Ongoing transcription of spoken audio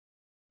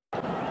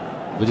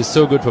which is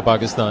so good for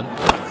Pakistan.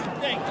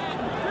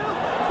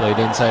 Played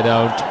inside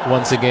out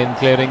once again,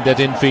 clearing that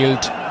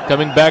infield,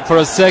 coming back for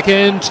a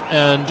second,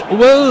 and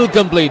will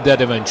complete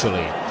that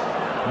eventually.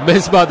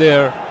 Misbah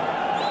there,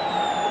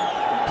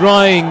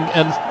 trying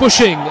and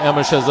pushing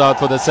Ahmed Shahzad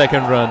for the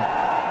second run.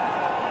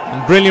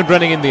 And brilliant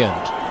running in the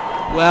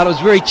end. Well, it was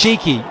very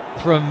cheeky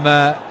from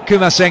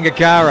Kumar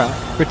Sangakkara,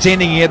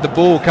 pretending he had the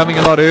ball coming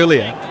a lot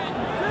earlier.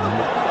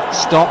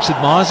 Stops,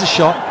 admires the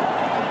shot,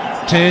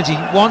 turns, he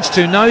wants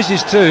to, knows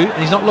his two,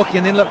 and he's not looking,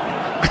 and then look.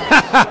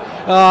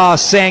 Oh,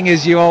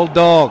 Sangers, you old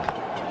dog.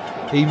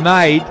 He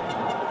made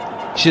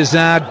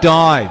Shahzad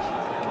dive.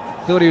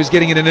 Thought he was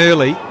getting it in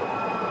early,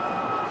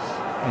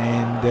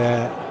 and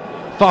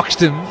foxed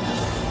him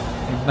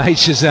and made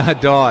Shahzad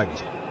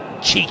dive.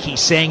 Cheeky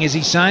Sangers,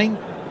 he's saying.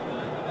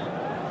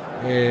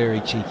 Very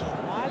cheeky.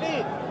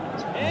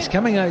 He's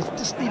coming out,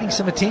 just needing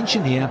some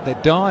attention here up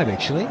that dive,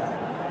 actually.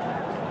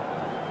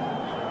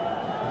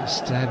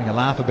 Just having a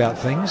laugh about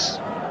things.